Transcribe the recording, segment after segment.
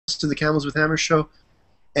to the Camels with Hammers show,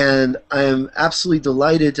 and I am absolutely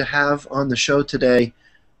delighted to have on the show today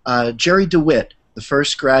Jerry DeWitt, the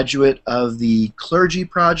first graduate of the Clergy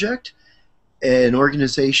Project, an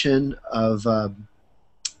organization of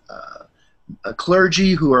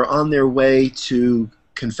clergy who are on their way to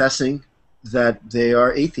confessing that they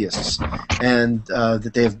are atheists and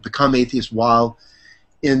that they have become atheists while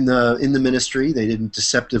in the ministry. They didn't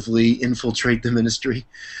deceptively infiltrate the ministry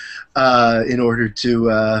in order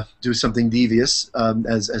to do something devious,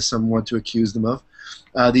 as some want to accuse them of.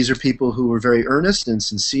 These are people who are very earnest and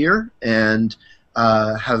sincere and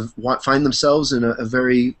find themselves in a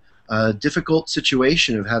very difficult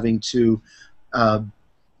situation of having to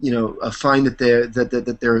find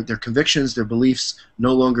that their convictions, their beliefs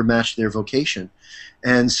no longer match their vocation.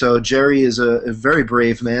 And so Jerry is a very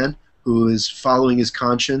brave man who is following his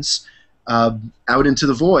conscience out into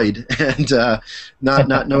the void and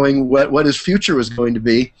not knowing what his future was going to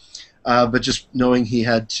be, but just knowing he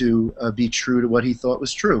had to be true to what he thought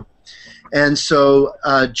was true. And so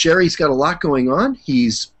Jerry's got a lot going on.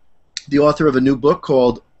 He's the author of a new book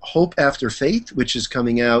called Hope After Faith, which is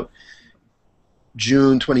coming out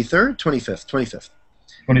June 23rd, 25th, 25th.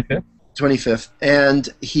 25th. 25th, and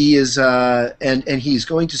he is and he's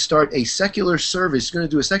going to start a secular service. He's going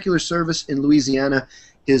to do a secular service in Louisiana.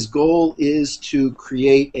 His goal is to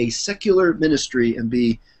create a secular ministry and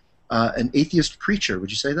be an atheist preacher.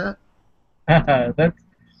 Would you say that? That's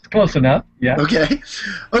close enough. Yeah. Okay.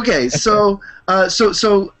 Okay. So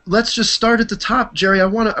so let's just start at the top, Jerry. I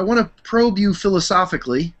want to probe you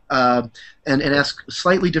philosophically and ask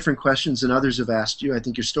slightly different questions than others have asked you. I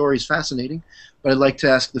think your story is fascinating, but I'd like to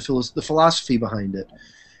ask the philosophy behind it.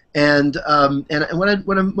 And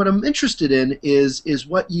what I'm interested in is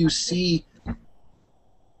what you see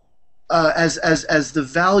as the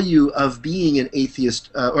value of being an atheist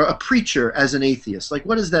or a preacher as an atheist. Like,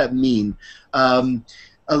 what does that mean?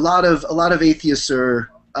 A lot of atheists are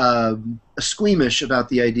squeamish about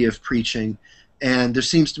the idea of preaching, and there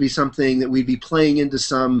seems to be something that we'd be playing into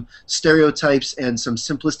some stereotypes and some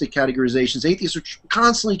simplistic categorizations. Atheists are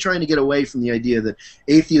constantly trying to get away from the idea that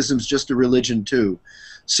atheism is just a religion too.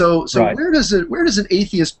 So right. where does an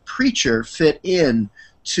atheist preacher fit in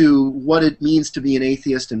to what it means to be an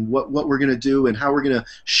atheist and what we're going to do and how we're going to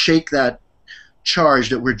shake that charge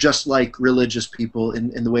that we're just like religious people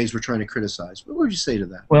in the ways we're trying to criticize? What would you say to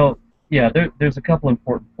that? Well, yeah, there's a couple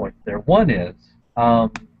important points there. One is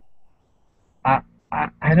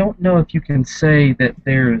I don't know if you can say that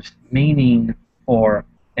there's meaning for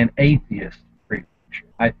an atheist preacher.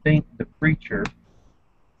 I think the preacher,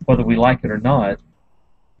 whether we like it or not,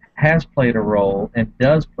 has played a role and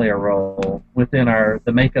does play a role within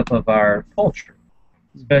the makeup of our culture,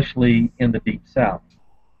 especially in the Deep South.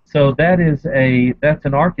 So that's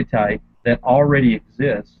an archetype that already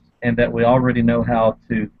exists and that we already know how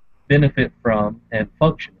to benefit from and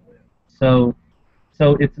function with. So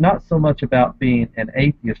it's not so much about being an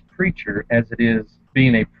atheist preacher as it is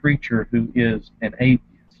being a preacher who is an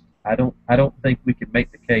atheist. I don't think we can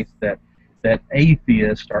make the case that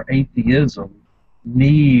atheist or atheism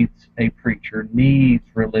needs a preacher, needs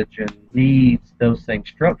religion, needs those same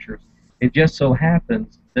structures. It just so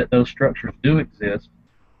happens that those structures do exist.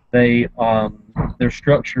 They're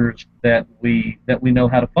structures that we know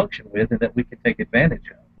how to function with and that we can take advantage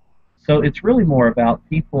of. So it's really more about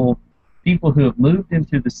people who have moved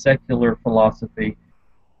into the secular philosophy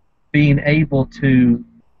being able to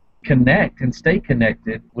connect and stay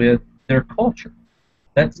connected with their culture.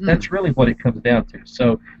 That's really what it comes down to.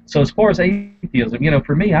 So as far as atheism,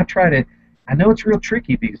 for me, I know it's real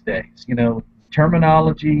tricky these days.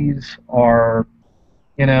 Terminologies are,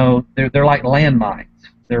 they're like landmines.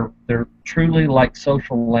 They're truly like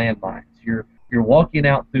social landmines. You're walking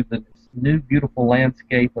out through the new beautiful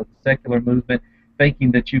landscape of the secular movement,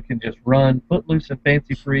 thinking that you can just run footloose and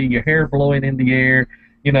fancy free, your hair blowing in the air,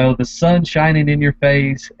 the sun shining in your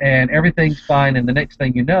face, and everything's fine. And the next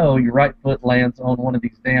thing you know, your right foot lands on one of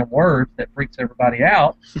these damn words that freaks everybody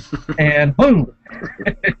out, and boom,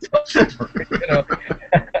 it's over.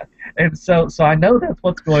 And so I know that's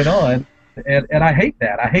what's going on, and I hate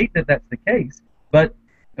that. I hate that that's the case, but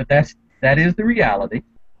that is the reality.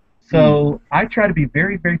 So I try to be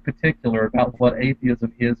very, very particular about what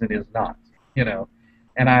atheism is and is not,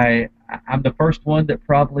 And I'm the first one that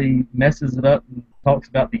probably messes it up and talks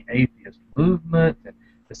about the atheist movement and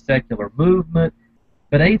the secular movement.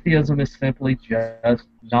 But atheism is simply just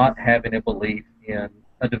not having a belief in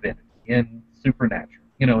a divinity, in supernatural,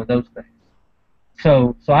 in those things.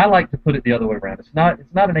 So I like to put it the other way around. It's not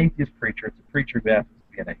an atheist preacher. It's a preacher who happens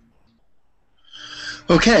to be an atheist.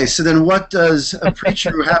 Okay, so then what does a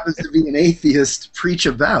preacher who happens to be an atheist preach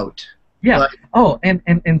about? Yeah. Like, Oh,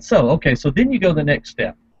 and so, okay, so then you go the next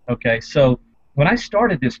step. Okay, so when I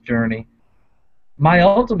started this journey, my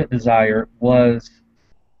ultimate desire was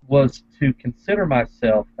to consider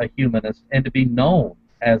myself a humanist and to be known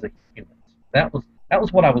as a humanist. That was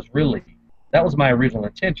what I was really. That was my original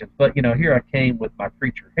intention. But here I came with my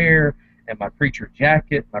preacher hair and my preacher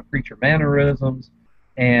jacket, my preacher mannerisms,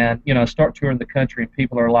 and I start touring the country, and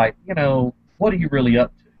people are like, what are you really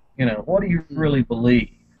up to? What do you really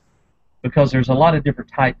believe? Because there's a lot of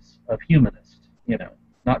different types of humanists,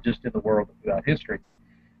 not just in the world but throughout history.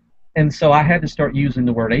 And so I had to start using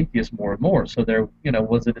the word atheist more and more. So there,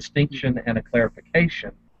 was a distinction and a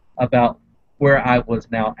clarification about where I was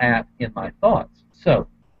now at in my thoughts. So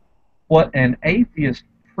what an atheist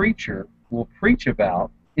preacher will preach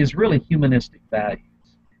about is really humanistic values.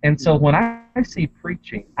 And so when I see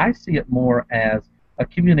preaching, I see it more as a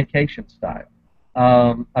communication style,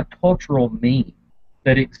 a cultural meme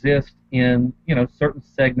that exists in certain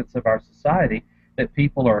segments of our society that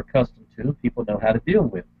people are accustomed to, people know how to deal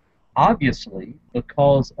with. Obviously,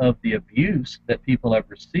 because of the abuse that people have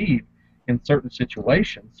received in certain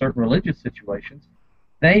situations, certain religious situations,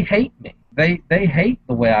 they hate me. They hate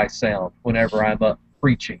the way I sound whenever I'm up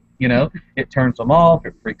preaching. It turns them off,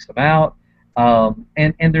 it freaks them out.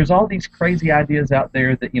 And there's all these crazy ideas out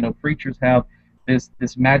there that preachers have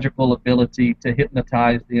this magical ability to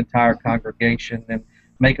hypnotize the entire congregation and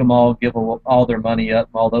make them all give all their money up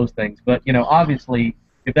and all those things. But obviously,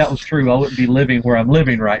 if that was true, I wouldn't be living where I'm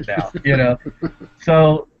living right now.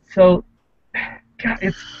 So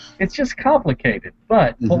God, it's just complicated.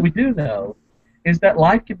 But what we do know is that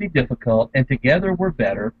life can be difficult, and together we're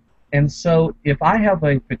better. And so if I have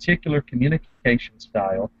a particular communication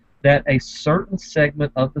style that a certain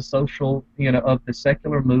segment of the social, of the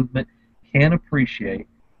secular movement can appreciate,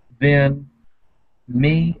 then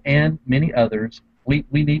me and many others, we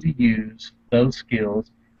need to use those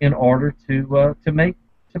skills in order to make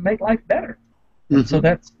life better. And so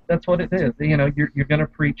that's what it is. You're going to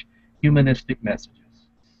preach humanistic messages.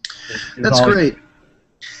 That's great.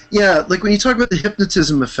 Yeah, like when you talk about the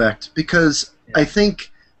hypnotism effect, because I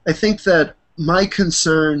think that my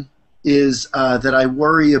concern is that I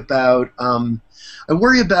worry about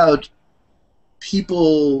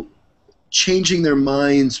people changing their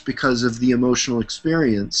minds because of the emotional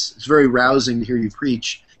experience. It's very rousing to hear you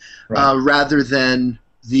preach, rather than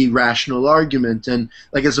the rational argument. And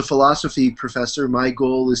like as a philosophy professor, my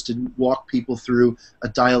goal is to walk people through a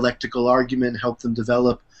dialectical argument, help them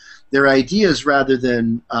develop their ideas rather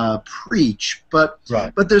than preach. But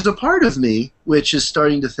there's a part of me which is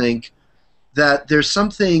starting to think that there's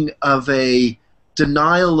something of a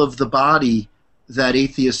denial of the body that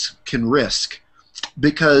atheists can risk,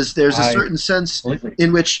 because there's a certain sense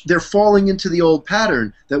in which they're falling into the old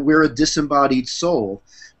pattern that we're a disembodied soul,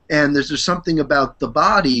 and there's something about the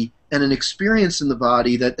body and an experience in the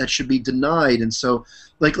body that should be denied. And so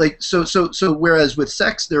so whereas with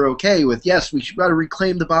sex they're okay with, yes, we should got to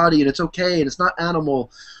reclaim the body and it's okay and it's not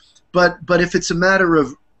animal, but if it's a matter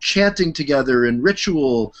of chanting together and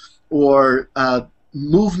ritual, or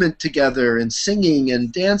movement together and singing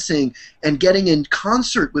and dancing and getting in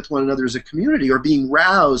concert with one another as a community, or being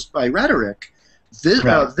roused by rhetoric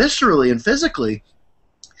viscerally and physically,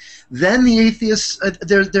 then the atheists,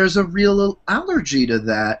 there's a real allergy to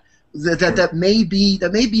that. That may be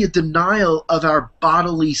a denial of our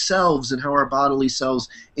bodily selves and how our bodily selves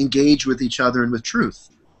engage with each other and with truth.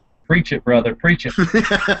 Preach it, brother. Preach it.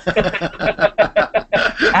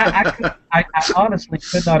 I honestly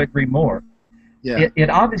could not agree more. Yeah. It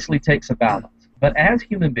obviously takes a balance. But as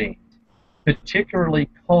human beings, particularly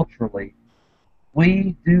culturally,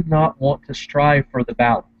 we do not want to strive for the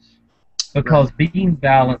balance, because being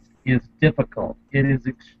balanced is difficult. It is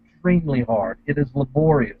extremely hard. It is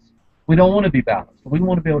laborious. We don't want to be balanced. We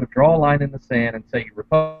want to be able to draw a line in the sand and say, you're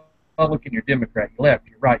Republican, you're Democrat, you're left,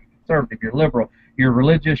 you're right, you're conservative, you're liberal, you're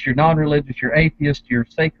religious, you're non-religious, you're atheist, you're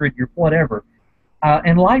sacred, you're whatever.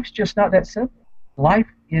 And life's just not that simple. Life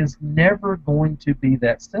is never going to be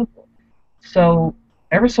that simple. So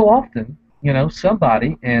ever so often,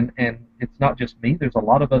 somebody, and it's not just me, there's a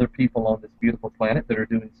lot of other people on this beautiful planet that are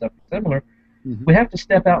doing something similar. We have to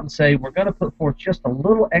step out and say, we're going to put forth just a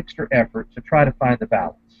little extra effort to try to find the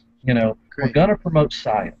balance. We're going to promote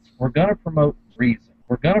science. We're going to promote reason.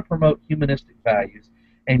 We're going to promote humanistic values.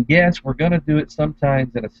 And yes, we're going to do it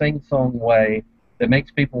sometimes in a sing-song way that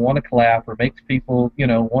makes people want to clap, or makes people,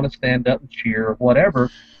 want to stand up and cheer, or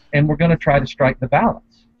whatever. And we're going to try to strike the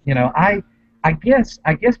balance. I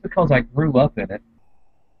guess because I grew up in it,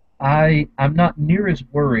 I'm not near as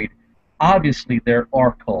worried. obviously there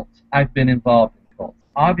are cults. I've been involved in cults.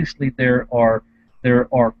 Obviously there are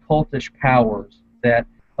cultish powers that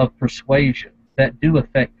of persuasion that do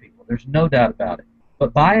affect people. There's no doubt about it.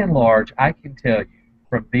 But by and large, I can tell you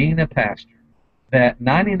from being a pastor that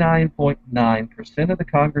 99.9% of the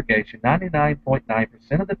congregation,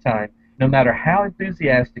 99.9% of the time, no matter how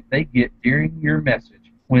enthusiastic they get during your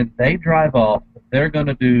message, when they drive off, they're going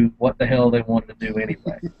to do what the hell they want to do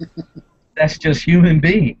anyway. That's just human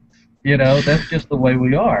beings. That's just the way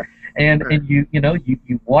we are. And you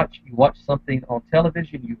watch something on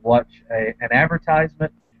television, you watch an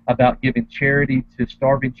advertisement about giving charity to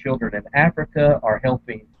starving children in Africa, or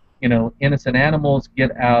helping innocent animals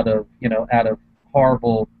get out of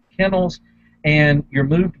horrible kennels, and you're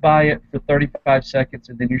moved by it for 35 seconds,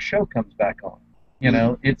 and then your show comes back on.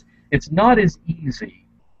 It's not as easy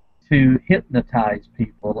to hypnotize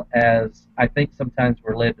people as I think sometimes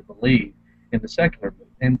we're led to believe in the secular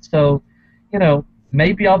movement. And so,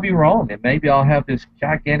 maybe I'll be wrong, and maybe I'll have this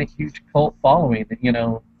gigantic, huge cult following,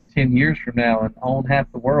 10 years from now, and own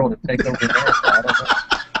half the world and take over America. I don't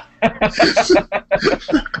know.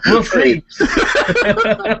 We'll see.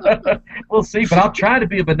 We'll see, but I'll try to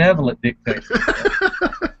be a benevolent dictator.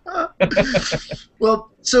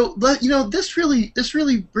 Well, so this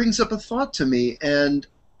really brings up a thought to me, and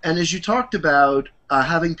as you talked about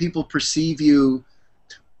having people perceive you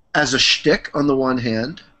as a shtick on the one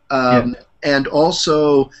hand, and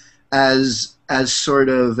also as sort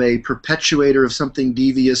of a perpetuator of something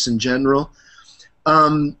devious in general.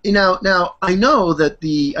 Now I know that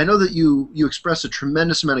you express a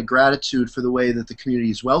tremendous amount of gratitude for the way that the community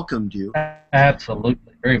has welcomed you.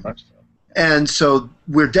 Absolutely, very much so. And so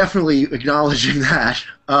we're definitely acknowledging that.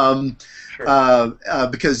 Sure.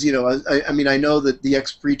 Because I know that the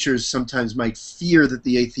ex-preachers sometimes might fear that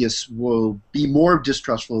the atheists will be more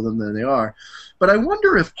distrustful of them than they are. But I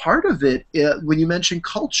wonder if part of it, when you mention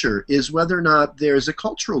culture, is whether or not there's a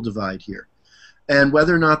cultural divide here, and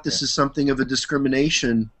whether or not this is something of a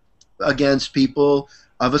discrimination against people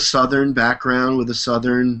of a Southern background with a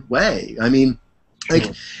Southern way. I mean,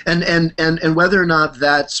 like, and whether or not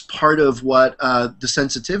that's part of what the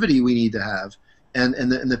sensitivity we need to have, and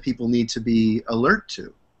the people need to be alert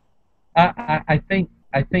to. I think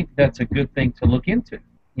that's a good thing to look into.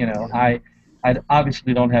 I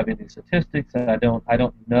obviously don't have any statistics, and I don't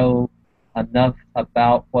know enough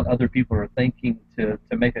about what other people are thinking to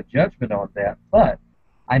make a judgment on that. But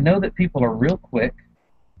I know that people are real quick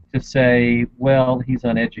to say, well, he's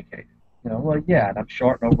uneducated. Well, yeah, and I'm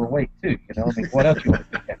short and overweight too. I mean, what else you want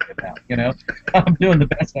to think about? I'm doing the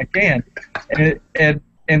best I can,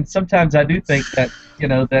 and sometimes I do think that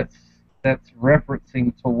that's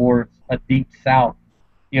referencing towards a deep South,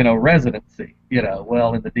 residency.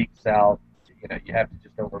 Well, in the deep South, you have to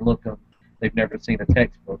just overlook them. They've never seen a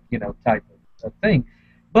textbook, type of thing.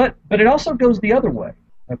 But it also goes the other way.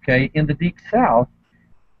 Okay, in the deep South,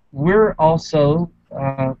 we're also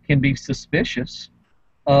can be suspicious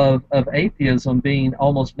of atheism being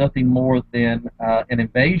almost nothing more than an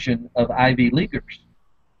invasion of Ivy Leaguers.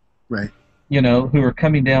 Right. Who are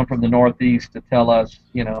coming down from the Northeast to tell us,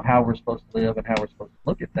 how we're supposed to live and how we're supposed to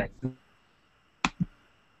look at things.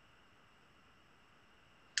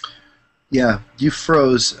 Yeah, you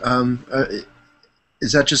froze.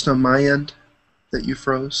 Is that just on my end that you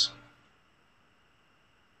froze?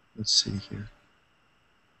 Let's see here.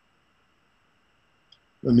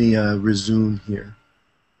 Let me resume here.